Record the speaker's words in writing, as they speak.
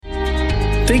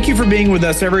Thank you for being with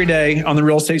us every day on the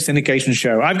Real Estate Syndication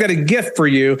Show. I've got a gift for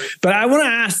you, but I want to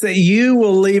ask that you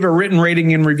will leave a written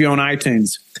rating and review on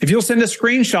iTunes. If you'll send a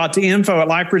screenshot to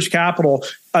info@LifeBridge Capital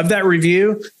of that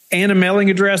review and a mailing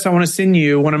address, I want to send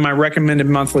you one of my recommended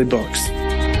monthly books.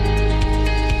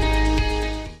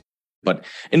 But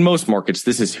in most markets,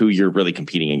 this is who you're really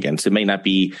competing against. It may not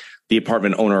be the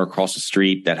apartment owner across the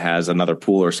street that has another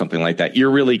pool or something like that. You're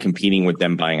really competing with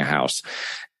them buying a house.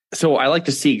 So I like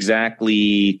to see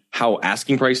exactly how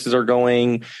asking prices are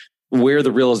going, where the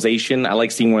realization, I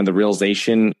like seeing when the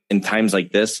realization in times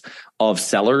like this of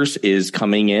sellers is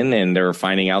coming in and they're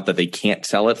finding out that they can't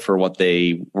sell it for what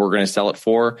they were going to sell it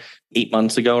for 8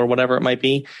 months ago or whatever it might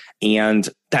be. And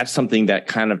that's something that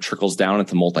kind of trickles down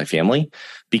into multifamily,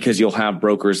 because you'll have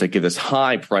brokers that give this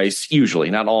high price, usually,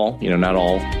 not all.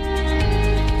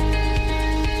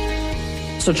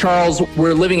 So Charles,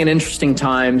 we're living in interesting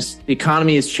times. The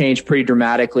economy has changed pretty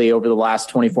dramatically over the last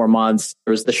 24 months.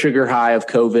 There was the sugar high of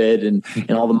COVID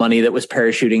and all the money that was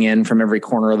parachuting in from every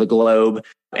corner of the globe.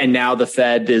 And now the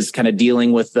Fed is kind of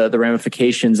dealing with the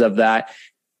ramifications of that.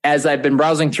 As I've been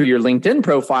browsing through your LinkedIn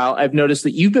profile, I've noticed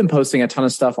that you've been posting a ton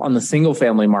of stuff on the single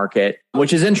family market,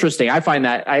 which is interesting. I find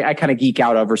that I kind of geek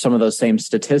out over some of those same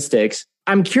statistics.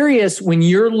 I'm curious, when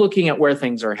you're looking at where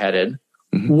things are headed,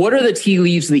 what are the tea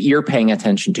leaves that you're paying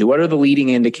attention to? What are the leading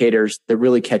indicators that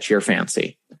really catch your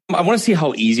fancy? I want to see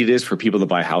how easy it is for people to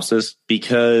buy houses,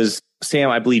 because Sam,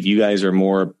 I believe you guys are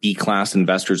more B-class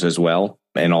investors as well,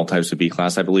 and all types of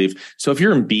B-class, I believe. So if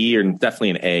you're in B or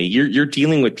definitely in A, you're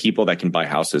dealing with people that can buy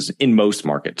houses in most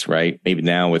markets, right? Maybe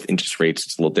now with interest rates,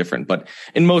 it's a little different, but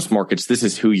in most markets, this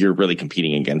is who you're really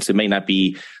competing against. It may not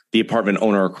be the apartment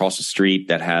owner across the street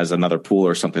that has another pool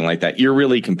or something like that. You're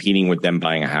really competing with them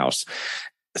buying a house.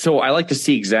 So I like to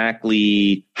see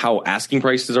exactly how asking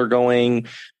prices are going,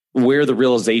 where the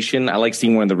realization, I like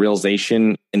seeing when the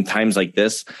realization in times like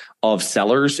this of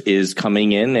sellers is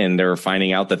coming in and they're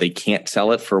finding out that they can't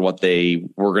sell it for what they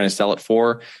were going to sell it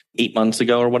for 8 months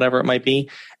ago or whatever it might be.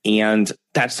 And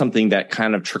that's something that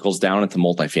kind of trickles down into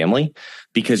multifamily,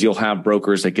 because you'll have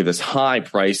brokers that give this high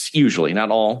price, usually,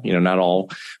 not all,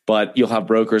 but you'll have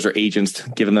brokers or agents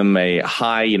giving them a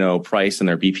high, price in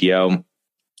their BPO.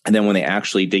 And then when they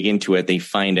actually dig into it, they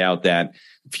find out that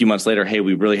a few months later, hey,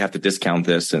 we really have to discount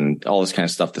this and all this kind of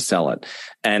stuff to sell it.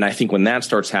 And I think when that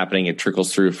starts happening, it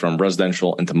trickles through from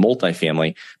residential into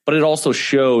multifamily. But it also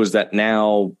shows that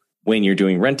now when you're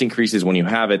doing rent increases, when you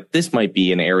have it, this might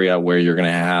be an area where you're going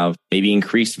to have maybe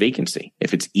increased vacancy.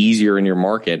 If it's easier in your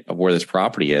market of where this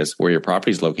property is, where your property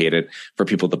is located for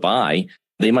people to buy,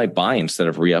 they might buy instead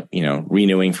of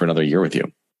renewing for another year with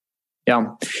you.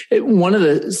 Yeah. One of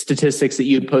the statistics that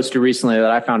you posted recently that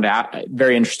I found out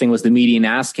very interesting was the median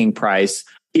asking price.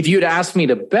 If you had asked me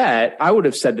to bet, I would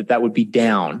have said that would be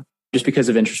down just because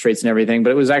of interest rates and everything, but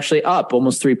it was actually up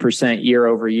almost 3% year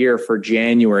over year for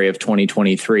January of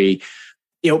 2023.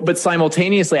 But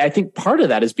simultaneously, I think part of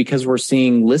that is because we're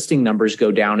seeing listing numbers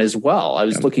go down as well. I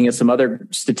was looking at some other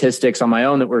statistics on my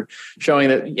own that were showing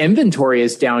that inventory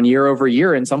is down year over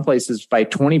year, in some places by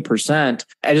 20%.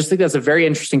 I just think that's a very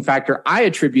interesting factor. I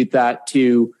attribute that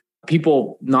to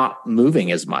people not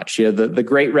moving as much. The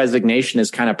great resignation has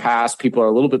kind of passed. People are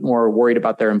a little bit more worried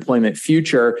about their employment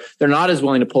future. They're not as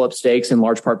willing to pull up stakes, in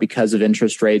large part because of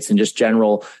interest rates and just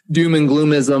general doom and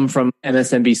gloomism from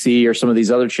MSNBC or some of these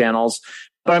other channels.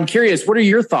 But I'm curious, what are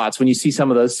your thoughts when you see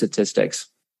some of those statistics?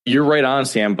 You're right on,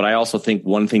 Sam. But I also think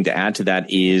one thing to add to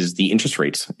that is the interest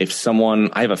rates.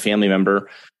 I have a family member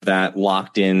that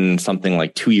locked in something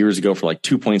like 2 years ago for like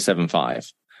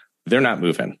 2.75. They're not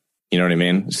moving. You know what I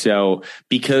mean? So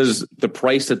because the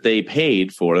price that they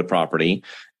paid for the property,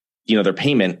 their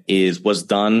payment was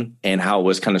done, and how it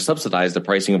was kind of subsidized, the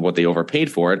pricing of what they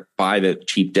overpaid for it by the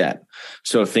cheap debt.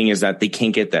 So the thing is that they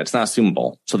can't get that. It's not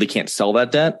assumable. So they can't sell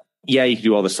that debt. Yeah, you can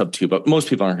do all the sub two, but most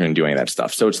people aren't going to do any of that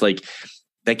stuff. So it's like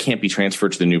that can't be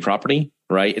transferred to the new property,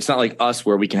 right? It's not like us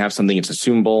where we can have something that's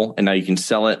assumable and now you can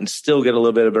sell it and still get a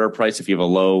little bit of a better price if you have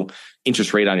a low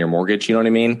interest rate on your mortgage. You know what I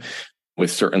mean?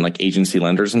 With certain like agency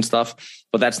lenders and stuff,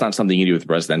 but that's not something you do with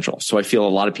residential. So I feel a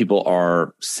lot of people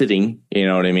are sitting,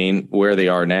 where they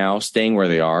are now, staying where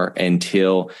they are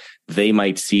until they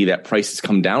might see that prices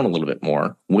come down a little bit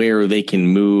more, where they can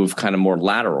move kind of more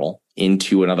lateral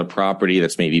into another property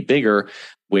that's maybe bigger,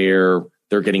 where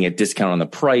they're getting a discount on the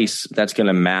price that's going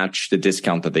to match the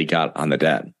discount that they got on the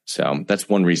debt. So that's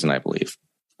one reason I believe.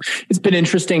 It's been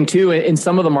interesting too. In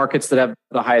some of the markets that have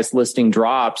the highest listing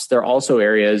drops, there are also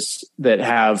areas that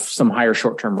have some higher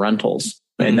short-term rentals.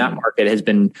 And that market has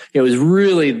been, it was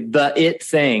really the it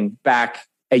thing back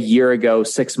a year ago,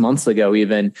 6 months ago,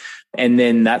 even. And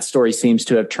then that story seems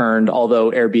to have turned,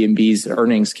 although Airbnb's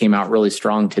earnings came out really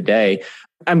strong today.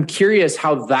 I'm curious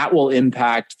how that will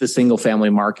impact the single family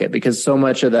market, because so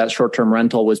much of that short-term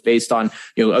rental was based on,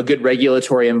 a good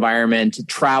regulatory environment,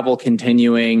 travel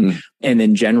continuing, and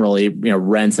then generally,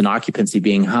 rents and occupancy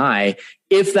being high.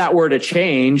 If that were to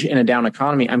change in a down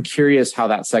economy, I'm curious how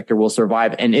that sector will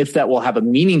survive and if that will have a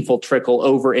meaningful trickle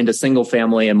over into single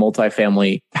family and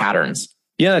multifamily patterns.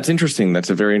 Yeah, that's interesting. That's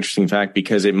a very interesting fact,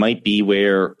 because it might be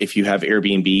where if you have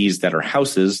Airbnbs that are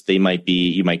houses, you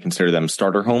might consider them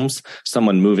starter homes,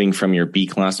 someone moving from your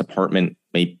B-class apartment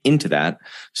into that.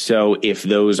 So if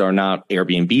those are not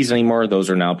Airbnbs anymore,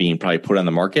 those are now being probably put on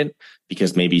the market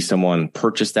because maybe someone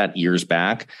purchased that years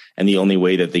back. And the only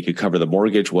way that they could cover the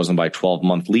mortgage wasn't by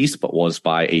 12-month lease, but was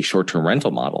by a short-term rental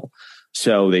model.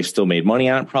 So they still made money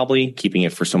on it, probably keeping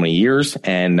it for so many years.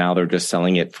 And now they're just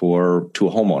selling it to a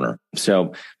homeowner.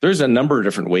 So there's a number of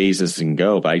different ways this can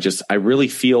go. But I really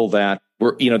feel that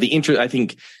I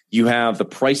think the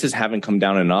prices haven't come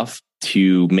down enough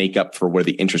to make up for where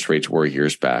the interest rates were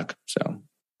years back. So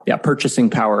yeah, purchasing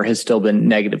power has still been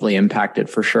negatively impacted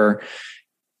for sure.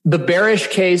 The bearish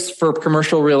case for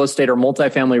commercial real estate or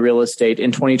multifamily real estate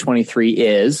in 2023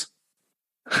 is...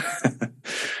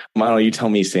 Why don't you tell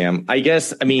me, Sam? I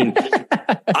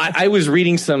was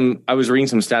reading some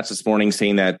stats this morning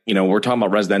saying that, we're talking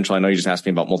about residential. I know you just asked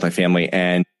me about multifamily,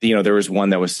 and, there was one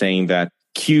that was saying that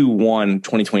Q1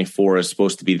 2024 is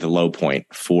supposed to be the low point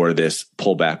for this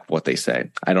pullback, what they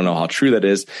say. I don't know how true that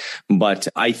is, but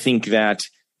I think that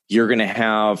you're going to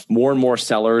have more and more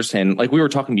sellers. And like we were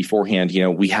talking beforehand,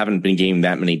 we haven't been getting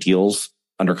that many deals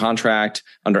under contract,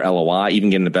 under LOI, even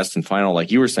getting the best and final,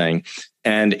 like you were saying.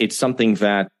 And it's something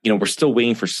that, we're still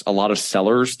waiting for a lot of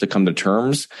sellers to come to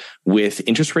terms with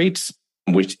interest rates,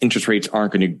 which interest rates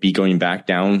aren't going to be going back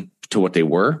down to what they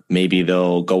were. Maybe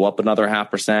they'll go up another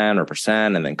 0.5% or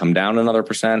 1% and then come down another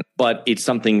 1%. But it's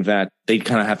something that they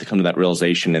kind of have to come to that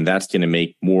realization. And that's going to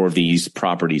make more of these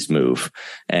properties move.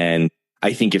 And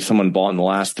I think if someone bought in the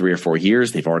last 3 or 4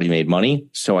 years, they've already made money.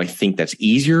 So I think that's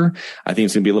easier. I think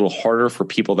it's going to be a little harder for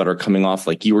people that are coming off,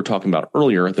 like you were talking about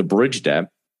earlier, the bridge debt,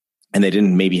 and they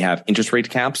didn't maybe have interest rate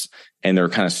caps and they're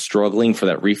kind of struggling for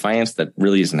that refinance that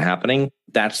really isn't happening.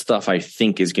 That stuff I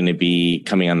think is going to be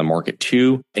coming on the market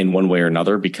too in one way or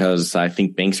another, because I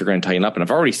think banks are going to tighten up. And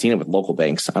I've already seen it with local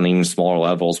banks on even smaller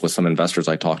levels with some investors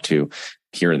I talked to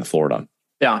here in Florida.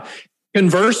 Yeah.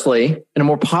 Conversely, in a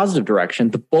more positive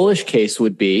direction, the bullish case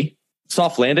would be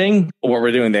soft landing, what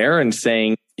we're doing there, and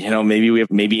saying,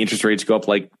 maybe interest rates go up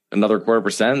like another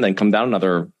 0.25%, then come down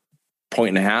another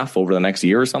 1.5 over the next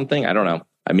year or something. I don't know.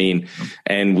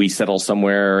 And we settle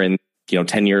somewhere in,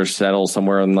 10 years settle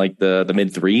somewhere in like the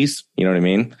mid threes, you know what I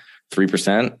mean?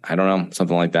 3%. I don't know,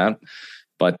 something like that.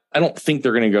 But I don't think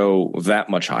they're going to go that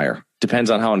much higher. Depends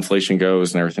on how inflation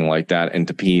goes and everything like that. And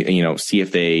to see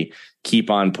if they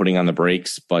keep on putting on the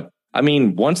brakes. But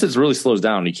once it really slows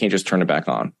down, you can't just turn it back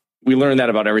on. We learned that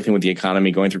about everything with the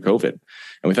economy going through COVID. And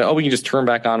we thought, we can just turn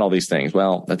back on all these things.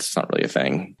 Well, that's not really a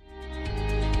thing.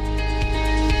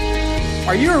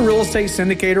 Are you a real estate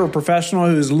syndicator or professional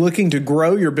who is looking to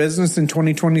grow your business in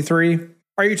 2023?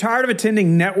 Are you tired of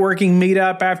attending networking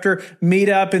meetup after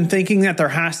meetup and thinking that there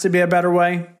has to be a better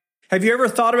way? Have you ever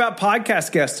thought about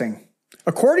podcast guesting?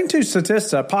 According to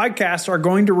Statista, podcasts are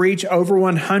going to reach over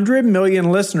 100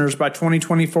 million listeners by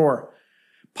 2024.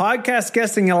 Podcast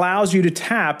guesting allows you to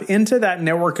tap into that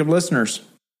network of listeners.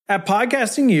 At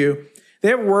Podcasting You, they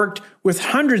have worked with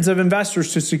hundreds of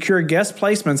investors to secure guest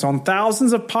placements on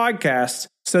thousands of podcasts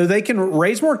so they can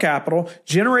raise more capital,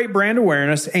 generate brand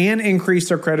awareness, and increase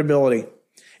their credibility.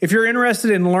 If you're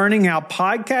interested in learning how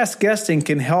podcast guesting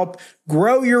can help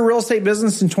grow your real estate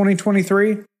business in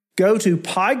 2023, go to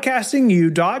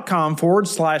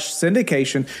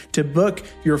podcastingyou.com/syndication to book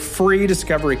your free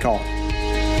discovery call.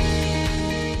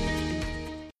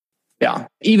 Yeah.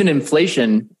 Even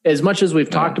inflation, as much as we've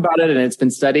talked about it and it's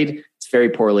been studied, it's very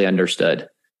poorly understood.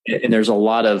 And there's a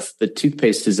lot of the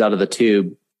toothpaste is out of the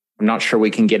tube. I'm not sure we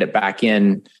can get it back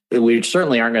in. We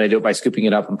certainly aren't going to do it by scooping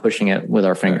it up and pushing it with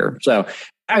our finger. So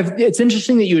it's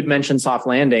interesting that you had mentioned soft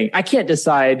landing. I can't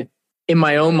decide in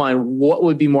my own mind what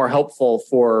would be more helpful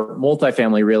for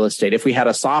multifamily real estate if we had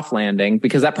a soft landing,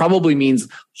 because that probably means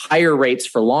higher rates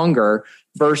for longer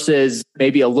versus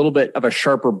maybe a little bit of a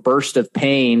sharper burst of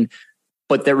pain,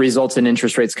 but that results in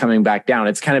interest rates coming back down.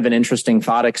 It's kind of an interesting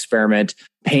thought experiment.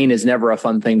 Pain is never a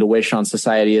fun thing to wish on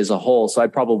society as a whole. So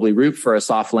I'd probably root for a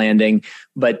soft landing,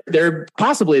 but there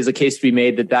possibly is a case to be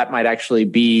made that might actually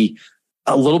be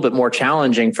a little bit more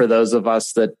challenging for those of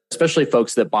us that, especially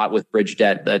folks that bought with bridge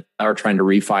debt that are trying to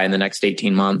refi in the next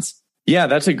 18 months. Yeah,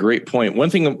 that's a great point. One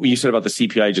thing you said about the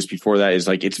CPI just before that is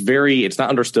like, it's not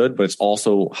understood, but it's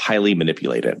also highly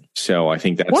manipulated. So I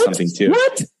think that's something too.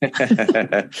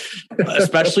 What?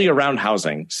 Especially around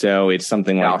housing. So it's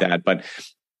something like that. But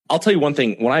I'll tell you one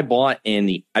thing. When I bought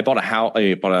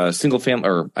a single family,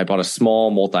 or I bought a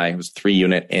small multi, it was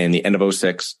 3-unit in the end of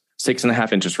 2006,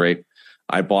 6.5 interest rate.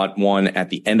 I bought one at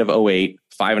the end of 2008,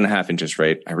 5.5 interest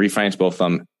rate. I refinanced both of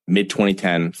them mid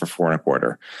 2010 for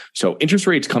 4.25. So interest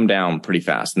rates come down pretty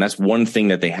fast. And that's one thing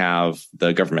that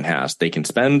the government has. They can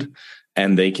spend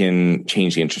and they can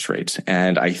change the interest rates.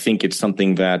 And I think it's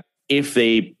something that if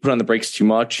they put on the brakes too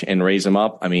much and raise them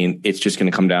up, I mean, it's just going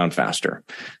to come down faster.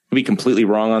 I'll be completely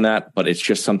wrong on that, but it's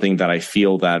just something that I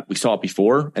feel that we saw it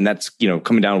before. And that's,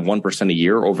 coming down 1% a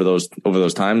year over those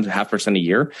times, 0.5% a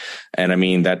year. And I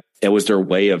mean, that it was their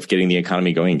way of getting the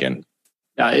economy going again.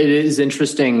 It is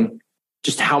interesting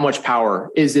just how much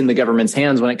power is in the government's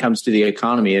hands when it comes to the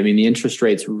economy. I mean, the interest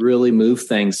rates really move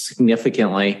things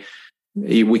significantly.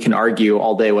 We can argue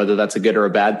all day whether that's a good or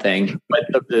a bad thing,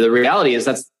 but the reality is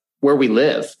that's where we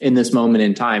live in this moment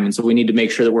in time. And so we need to make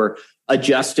sure that we're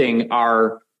adjusting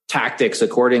our tactics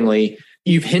accordingly.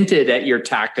 You've hinted at your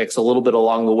tactics a little bit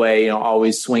along the way,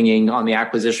 always swinging on the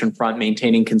acquisition front,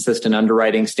 maintaining consistent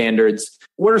underwriting standards.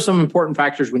 What are some important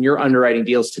factors when you're underwriting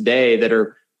deals today that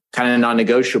are kind of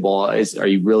non-negotiable? Are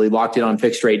you really locked in on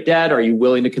fixed rate debt? Are you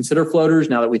willing to consider floaters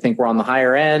now that we think we're on the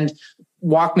higher end?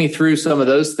 Walk me through some of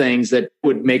those things that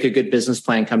would make a good business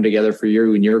plan come together for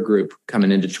you and your group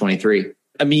coming into 23.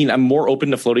 I mean, I'm more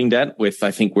open to floating debt with,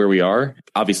 I think, where we are,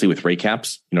 obviously with rate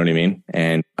caps, you know what I mean?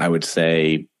 And I would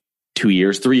say 2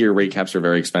 years, 3-year rate caps are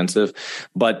very expensive,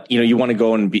 but you want to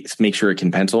go and make sure it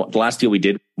can pencil. The last deal we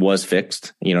did was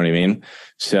fixed, you know what I mean?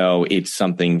 So it's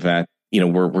something that,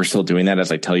 we're still doing that.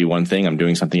 As I tell you one thing, I'm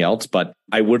doing something else, but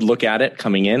I would look at it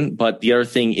coming in. But the other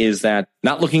thing is that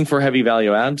not looking for heavy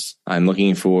value adds. I'm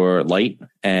looking for light.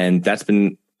 And that's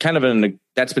been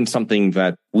something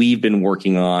that we've been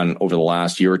working on over the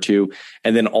last year or two.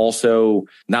 And then also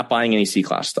not buying any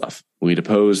C-class stuff. We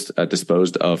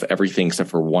disposed of everything except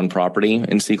for one property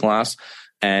in C-class.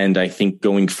 And I think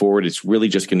going forward, it's really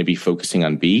just going to be focusing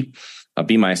on B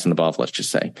minus and above, let's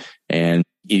just say. And,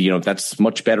 that's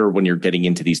much better when you're getting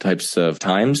into these types of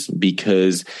times,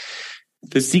 because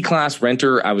the C-class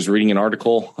renter, I was reading an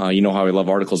article, how I love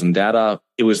articles and data.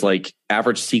 It was like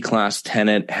average C-class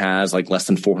tenant has like less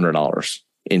than $400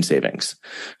 in savings.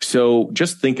 So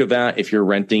just think of that. If you're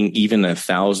renting even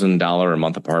 $1,000 a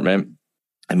month apartment,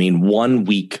 I mean, 1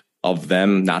 week of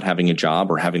them not having a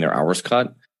job or having their hours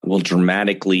cut will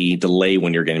dramatically delay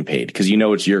when you're getting paid, because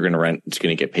you're going to rent, it's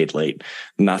going to get paid late.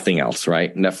 Nothing else,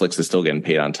 right? Netflix is still getting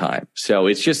paid on time. So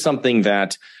it's just something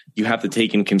that you have to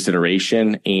take in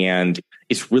consideration. And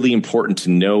it's really important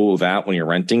to know that when you're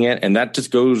renting it. And that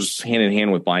just goes hand in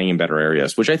hand with buying in better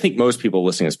areas, which I think most people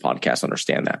listening to this podcast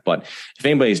understand that. But if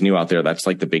anybody's new out there, that's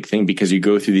like the big thing, because you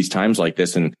go through these times like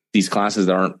this and these classes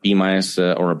that aren't B minus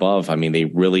or above, I mean, they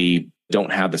really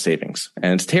don't have the savings.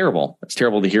 And it's terrible. It's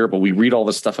terrible to hear, but we read all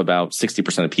this stuff about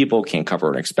 60% of people can't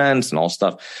cover an expense and all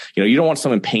stuff. You don't want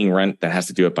someone paying rent that has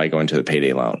to do it by going to the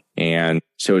payday loan. And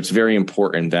so it's very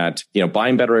important that, buy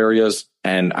in better areas,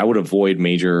 and I would avoid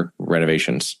major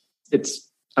renovations. It's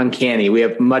uncanny. We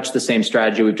have much the same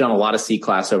strategy. We've done a lot of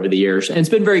C-class over the years, and it's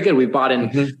been very good. We've bought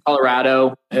in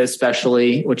Colorado,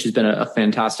 especially, which has been a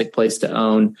fantastic place to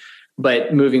own.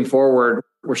 But moving forward,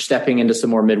 we're stepping into some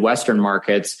more Midwestern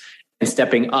markets and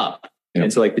stepping up. Yep.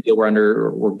 And so like the deal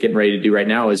we're getting ready to do right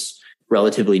now is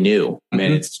relatively new. I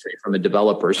mean, it's straight from a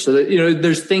developer. So that,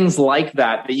 there's things like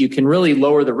that you can really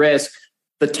lower the risk.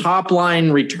 The top line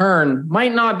return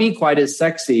might not be quite as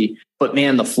sexy, but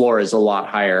man, the floor is a lot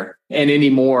higher. And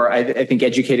anymore, I think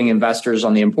educating investors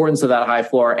on the importance of that high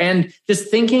floor, and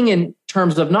just thinking in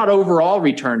terms of not overall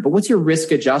return, but what's your risk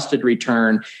adjusted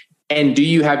return? And do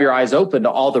you have your eyes open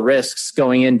to all the risks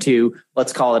going into,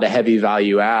 let's call it a heavy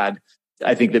value add?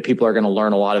 I think that people are going to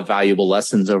learn a lot of valuable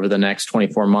lessons over the next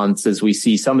 24 months as we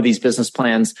see some of these business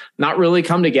plans not really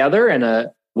come together in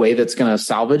a way that's going to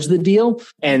salvage the deal.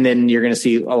 And then you're going to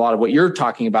see a lot of what you're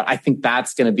talking about. I think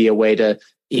that's going to be a way to,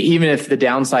 even if the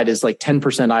downside is like 10%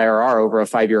 IRR over a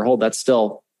 5-year hold, that's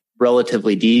still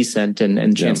relatively decent.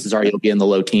 And chances are you'll be in the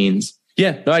low teens.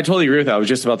 Yeah, no, I totally agree with that. I was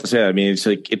just about to say, I mean,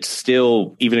 it's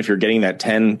still, even if you're getting that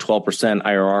 10, 12%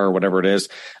 IRR or whatever it is,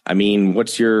 I mean,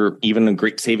 even a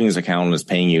great savings account is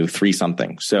paying you 3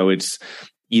 something. So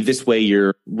This way,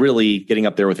 you're really getting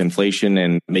up there with inflation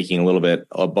and making a little bit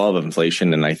above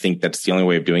inflation. And I think that's the only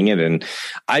way of doing it. And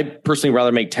I personally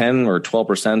rather make 10 or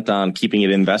 12% on keeping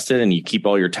it invested, and you keep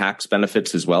all your tax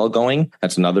benefits as well going.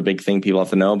 That's another big thing people have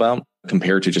to know about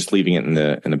compared to just leaving it in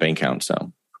the bank account.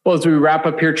 So, well, as we wrap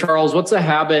up here, Charles, what's a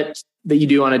habit that you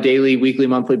do on a daily, weekly,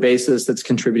 monthly basis that's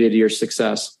contributed to your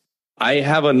success? I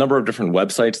have a number of different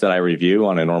websites that I review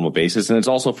on a normal basis, and it's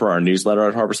also for our newsletter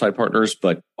at Harborside Partners.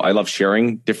 But I love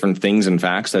sharing different things and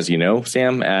facts, as you know,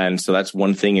 Sam. And so that's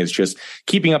one thing, is just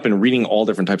keeping up and reading all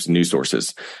different types of news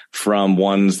sources, from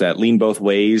ones that lean both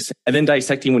ways, and then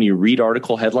dissecting when you read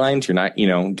article headlines. You're not,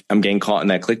 I'm getting caught in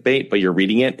that clickbait, but you're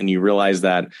reading it and you realize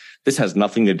that this has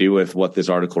nothing to do with what this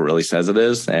article really says it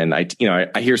is. And I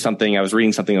hear something, I was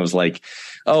reading something that was like,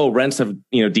 oh, rents have,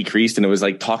 decreased. And it was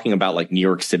like talking about like New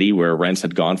York City, where rents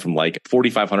had gone from like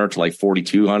 4,500 to like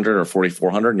 4,200 or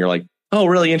 4,400. And you're like, oh,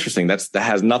 really interesting. That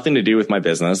has nothing to do with my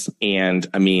business. And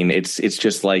I mean, it's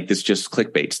just like, it's just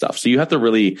clickbait stuff. So you have to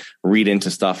really read into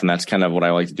stuff. And that's kind of what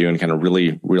I like to do, and kind of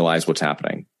really realize what's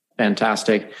happening.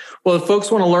 Fantastic. Well, if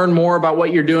folks want to learn more about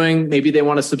what you're doing, maybe they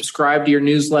want to subscribe to your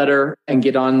newsletter and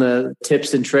get on the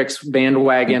tips and tricks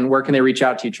bandwagon, where can they reach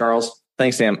out to you, Charles?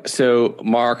 Thanks, Sam. So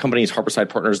our company is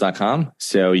harborsidepartners.com.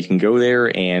 So you can go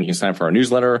there and you can sign up for our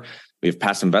newsletter. We have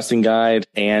passive investing guide,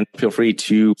 and feel free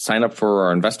to sign up for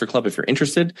our investor club if you're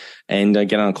interested, and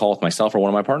get on a call with myself or one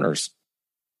of my partners.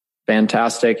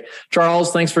 Fantastic.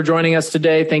 Charles, thanks for joining us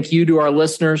today. Thank you to our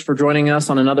listeners for joining us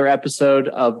on another episode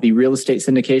of the Real Estate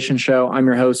Syndication Show. I'm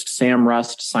your host, Sam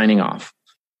Rust, signing off.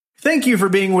 Thank you for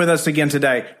being with us again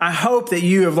today. I hope that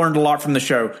you have learned a lot from the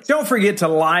show. Don't forget to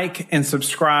like and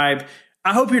subscribe.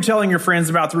 I hope you're telling your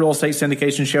friends about the Real Estate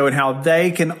Syndication Show and how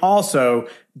they can also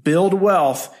build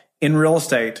wealth in real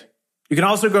estate. You can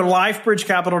also go to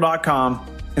lifebridgecapital.com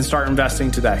and start investing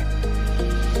today.